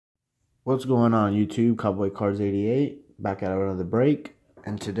What's going on YouTube? Cowboy Cards 88 back at another break,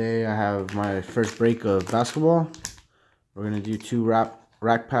 and today I have my first break of basketball. We're gonna do two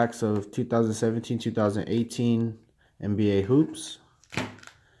rack packs of 2017-2018 NBA hoops. Let's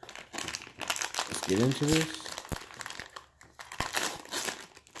get into this.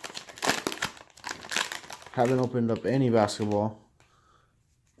 Haven't opened up any basketball.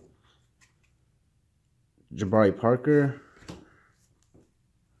 Jabari Parker,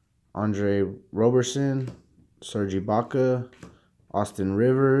 Andre Roberson, Serge Ibaka, Austin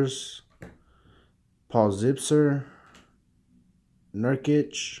Rivers, Paul Zipser,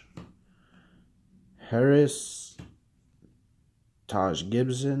 Nurkic, Harris, Taj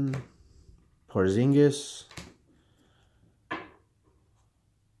Gibson, Porzingis,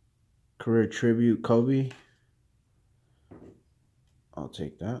 career tribute Kobe. I'll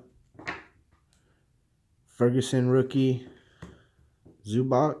take that. Ferguson rookie,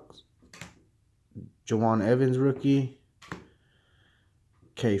 Zubac, Jawan Evans rookie,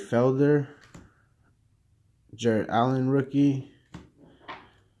 Kay Felder, Jarrett Allen rookie.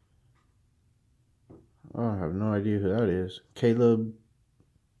 Oh, I have no idea who that is. Caleb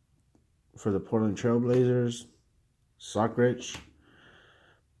for the Portland Trailblazers, Sockrich,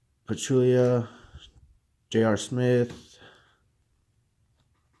 Pachulia, J.R. Smith.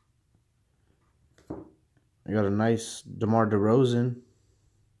 I got a nice DeMar DeRozan,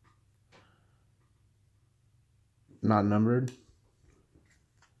 not numbered.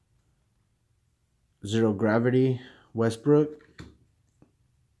 Zero Gravity, Westbrook,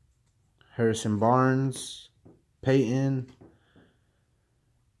 Harrison Barnes, Peyton,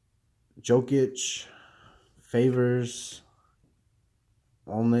 Jokic, Favors,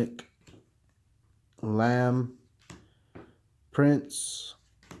 Olnick, Lamb, Prince,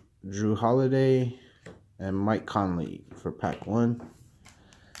 Drew Holiday, and Mike Conley for pack 1.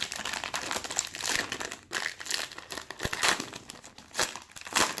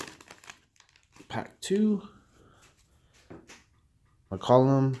 Pack 2.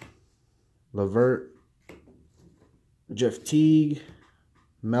 McCollum, Levert, Jeff Teague,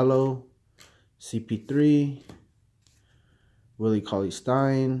 Melo, CP3, Willie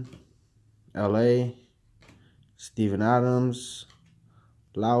Cauley-Stein, LA, Steven Adams,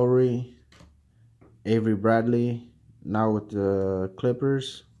 Lowry, Avery Bradley, now with the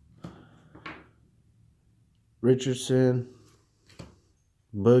Clippers, Richardson,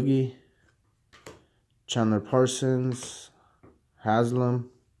 Boogie, Chandler Parsons,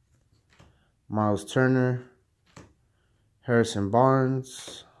 Haslam, Miles Turner, Harrison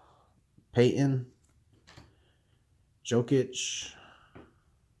Barnes, Peyton, Jokic,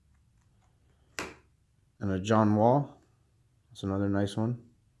 and a John Wall. That's another nice one.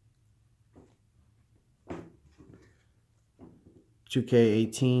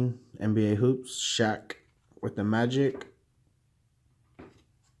 2K18 NBA hoops, Shaq with the Magic,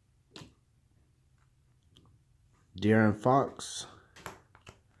 De'Aaron Fox,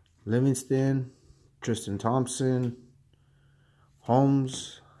 Livingston, Tristan Thompson,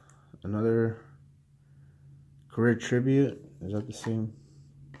 Holmes, another career tribute. Is that the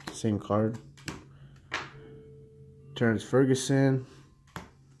same card? Terrence Ferguson,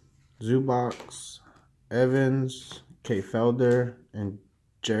 Zubac, Evans, Kay Felder, and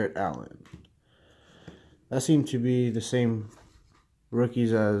Jarrett Allen. That seemed to be the same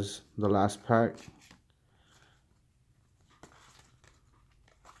rookies as the last pack.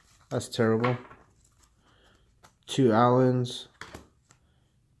 That's terrible. 2 Allens,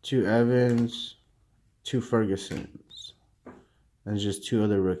 2 Evans, 2 Fergusons, and just 2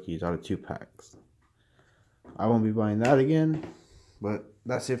 other rookies out of 2 packs. I won't be buying that again, but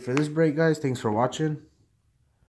that's it for this break, guys. Thanks for watching.